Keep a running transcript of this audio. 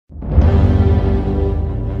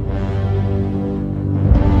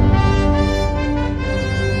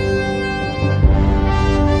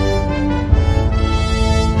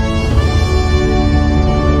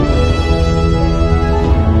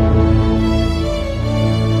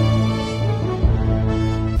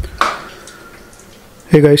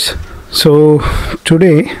Hey guys, so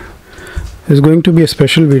today is going to be a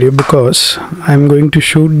special video because I'm going to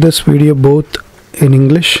shoot this video both in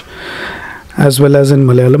English as well as in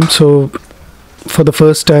Malayalam. So for the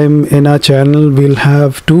first time in our channel we'll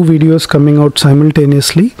have two videos coming out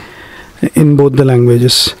simultaneously in both the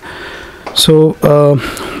languages. So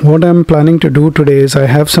what I'm planning to do today is I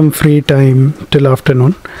have some free time till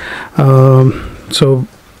afternoon, so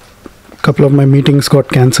a couple of my meetings got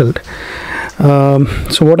cancelled.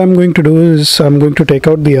 So what I'm going to do is I'm going to take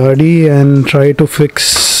out the RD and try to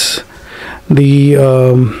fix the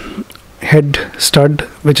head stud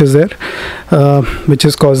which is there, which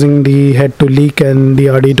is causing the head to leak and the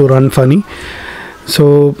RD to run funny.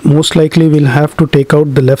 So most likely we'll have to take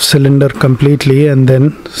out the left cylinder completely and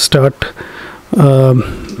then start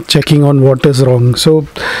checking on what is wrong. So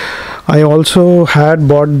I also had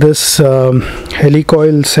bought this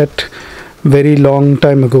helicoil set very long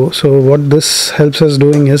time ago. So what this helps us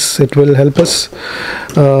doing is it will help us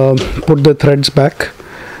put the threads back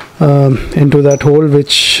into that hole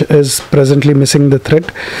which is presently missing the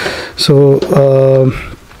thread. So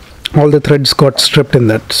all the threads got stripped in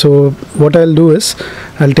that. So what I'll do is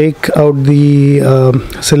I'll take out the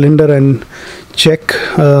cylinder and check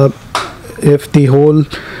if the hole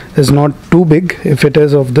is not too big. If it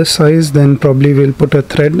is of this size, then probably we'll put a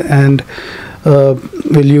thread and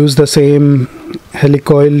we'll use the same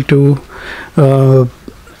helicoil to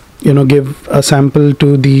give a sample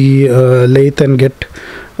to the lathe and get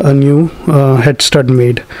a new head stud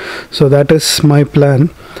made. So that is my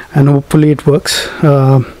plan and hopefully it works.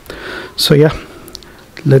 So yeah,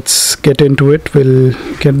 let's get into it. We'll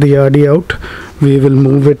get the RD out. We will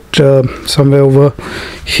move it somewhere over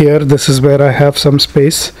here. This is where I have some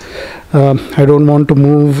space. I don't want to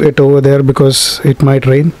move it over there because it might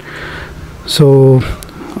rain. So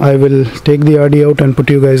I will take the RD out and put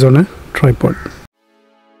you guys on a tripod.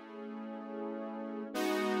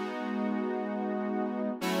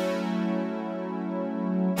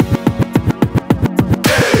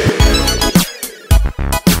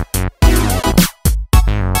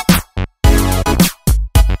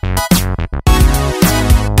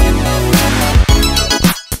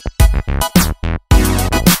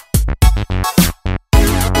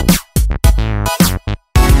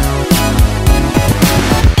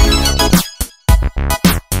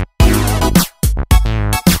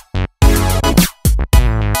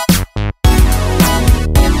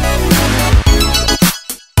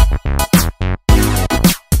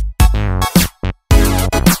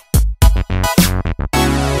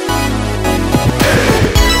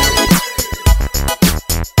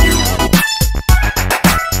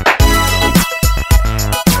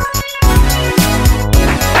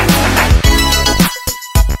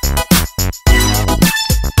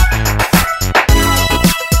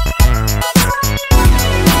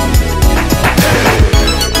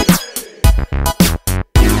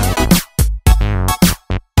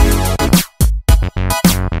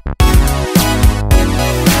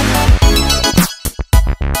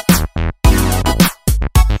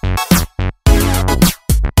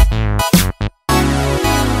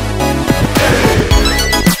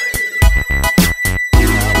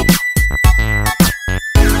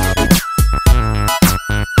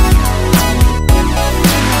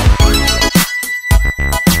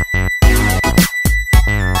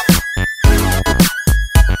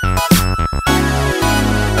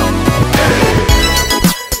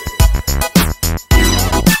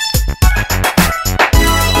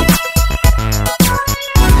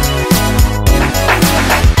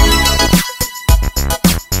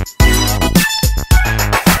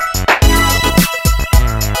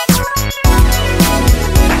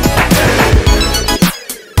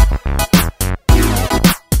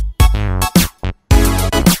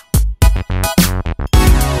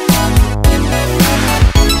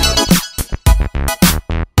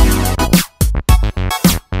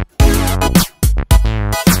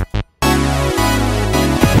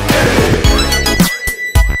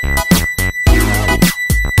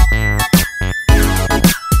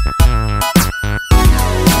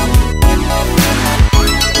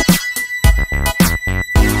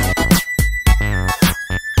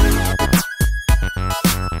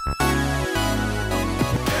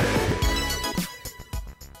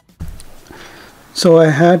 So I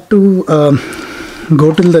had to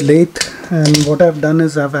go till the lathe, and what I've done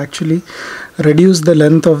is I've actually reduced the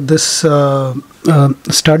length of this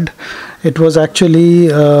stud. It was actually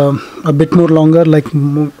a bit more longer, like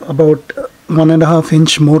about 1.5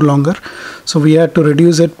 inch more longer. So we had to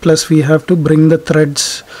reduce it, plus we have to bring the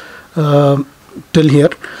threads till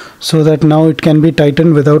here, so that now it can be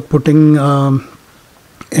tightened without putting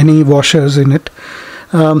any washers in it.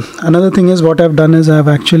 Another thing is, what I've done is I've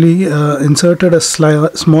actually inserted a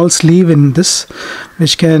small sleeve in this,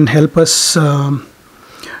 which can help us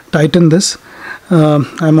tighten this.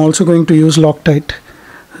 I'm also going to use Loctite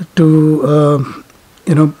to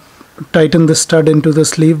tighten the stud into the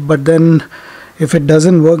sleeve. But then if it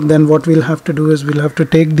doesn't work, then what we'll have to do is we'll have to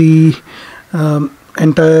take the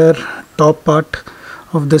entire top part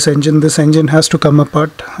of this engine. This engine has to come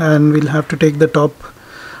apart, and we'll have to take the top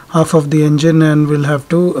half of the engine, and we'll have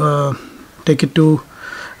to take it to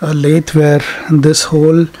a lathe where this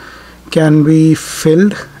hole can be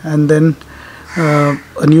filled, and then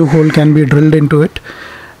a new hole can be drilled into it,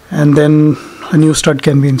 and then a new stud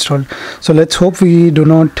can be installed. So let's hope we do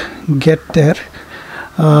not get there.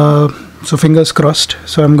 So fingers crossed.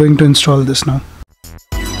 So I'm going to install this now.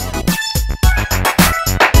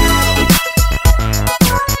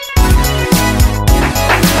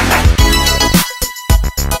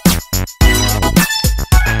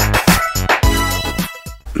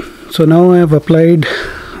 So now I have applied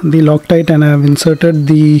the Loctite and I have inserted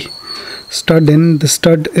the stud in. The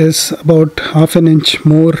stud is about half an inch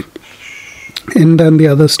more in than the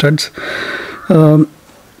other studs.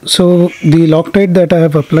 So the Loctite that I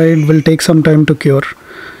have applied will take some time to cure.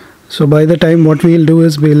 So by the time, what we'll do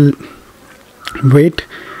is we'll wait,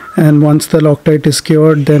 and once the Loctite is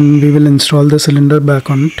cured, then we will install the cylinder back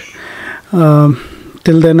on it.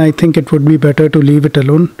 Till then, I think it would be better to leave it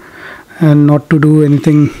alone and not to do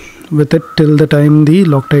anything with it till the time the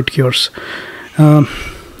Loctite cures.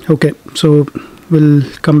 Okay, so we'll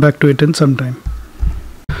come back to it in some time.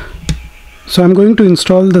 So I'm going to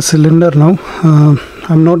install the cylinder now.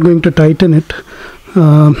 I'm not going to tighten it,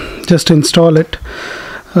 just install it.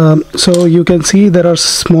 So you can see there are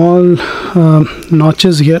small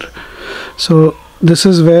notches here. So this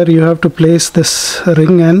is where you have to place this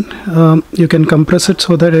ring, and you can compress it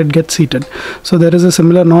so that it gets seated. So there is a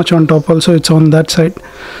similar notch on top also. It's on that side,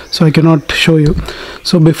 so I cannot show you.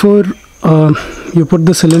 So before you put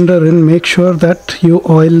the cylinder in, make sure that you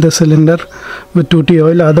oil the cylinder with 2T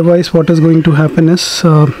oil. Otherwise, what is going to happen is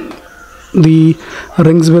the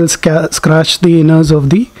rings will scratch the inners of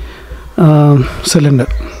the cylinder.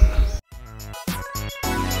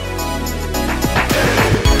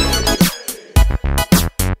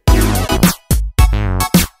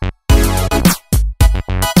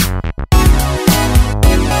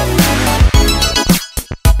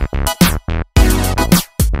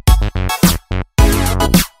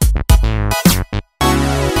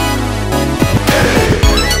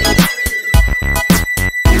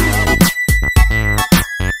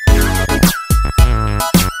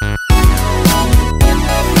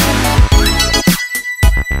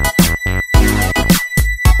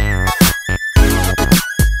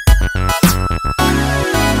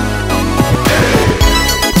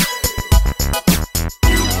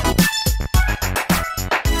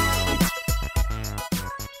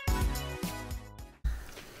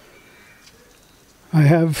 I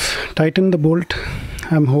have tightened the bolt.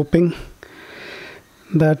 I'm hoping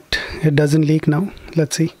that it doesn't leak now.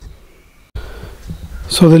 Let's see.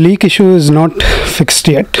 So the leak issue is not fixed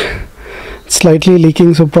yet. It's slightly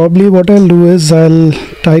leaking, so probably what I'll do is I'll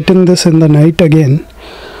tighten this in the night again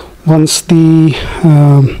once the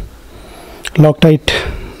Loctite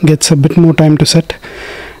gets a bit more time to set,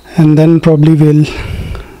 and then probably we'll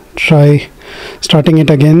try starting it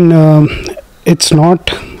again. It's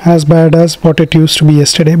not as bad as what it used to be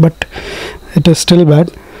yesterday, but it is still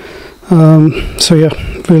bad. So yeah,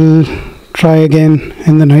 we'll try again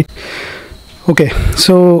in the night. Okay,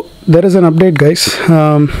 so there is an update, guys.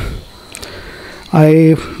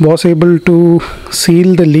 I was able to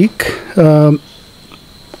seal the leak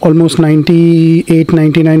almost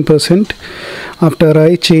 98-99% after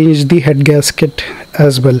I changed the head gasket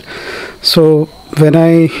as well. So when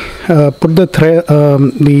I put the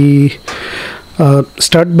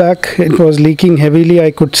stud back, it was leaking heavily. I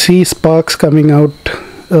could see sparks coming out.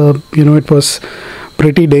 It was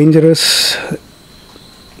pretty dangerous.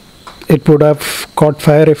 It would have caught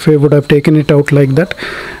fire if we would have taken it out like that.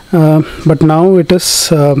 But now it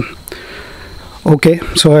is okay.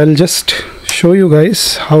 So I'll just show you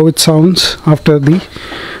guys how it sounds after the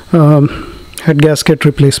head gasket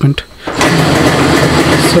replacement.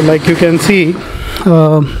 So like you can see,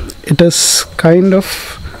 it is kind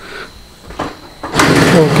of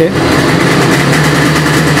okay,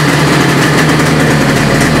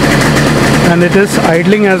 and it is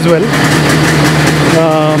idling as well.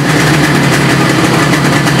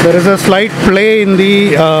 there is a slight play in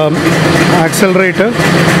the accelerator,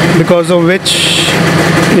 because of which,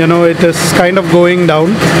 you know, it is kind of going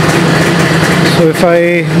down. So if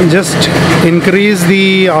I just increase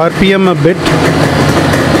the RPM a bit,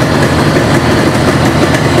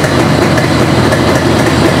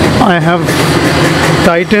 I have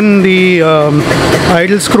tightened the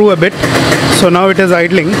idle screw a bit, so now it is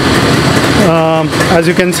idling. As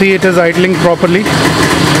you can see, it is idling properly.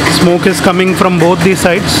 Smoke is coming from both the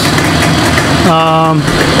sides,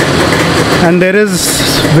 and there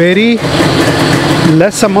is very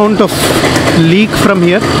less amount of leak from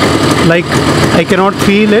here. Like, I cannot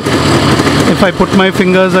feel it if I put my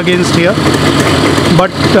fingers against here,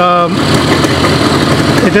 but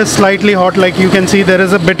it is slightly hot. Like you can see, there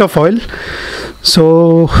is a bit of oil.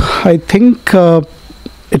 So I think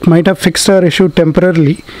it might have fixed our issue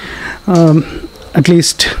temporarily. At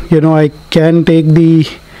least, you know, I can take the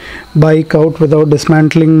bike out without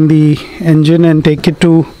dismantling the engine and take it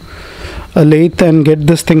to a lathe and get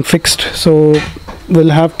this thing fixed. So we'll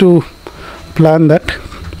have to plan that.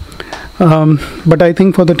 But I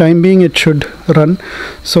think for the time being it should run.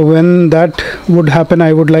 So when that would happen,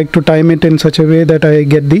 I would like to time it in such a way that I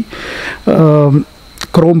get the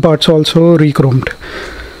chrome parts also re-chromed.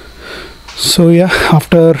 So yeah,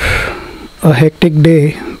 after a hectic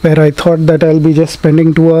day where I thought that I'll be just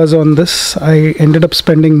spending 2 hours on this, I ended up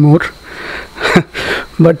spending more.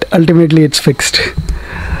 But ultimately it's fixed.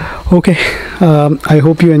 Okay, I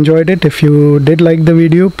hope you enjoyed it. If you did like the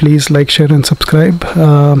video, please like, share and subscribe.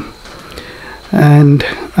 And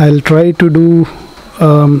I'll try to do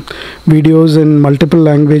videos in multiple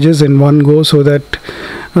languages in one go, so that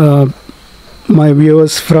my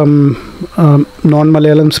viewers from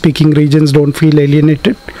non-Malayalam speaking regions don't feel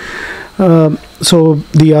alienated. So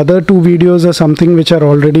the other 2 videos are something which are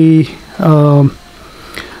already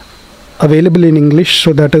available in English,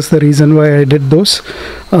 so that is the reason why I did those.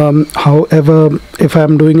 However, if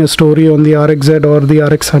I'm doing a story on the RXZ or the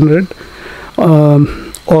RX100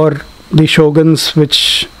 or the Shoguns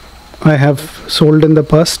which I have sold in the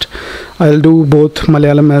past, I'll do both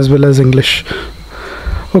Malayalam as well as English.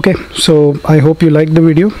 Okay, so I hope you liked the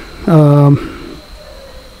video.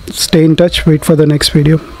 Stay in touch, wait for the next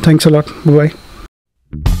video. Thanks a lot. Bye bye.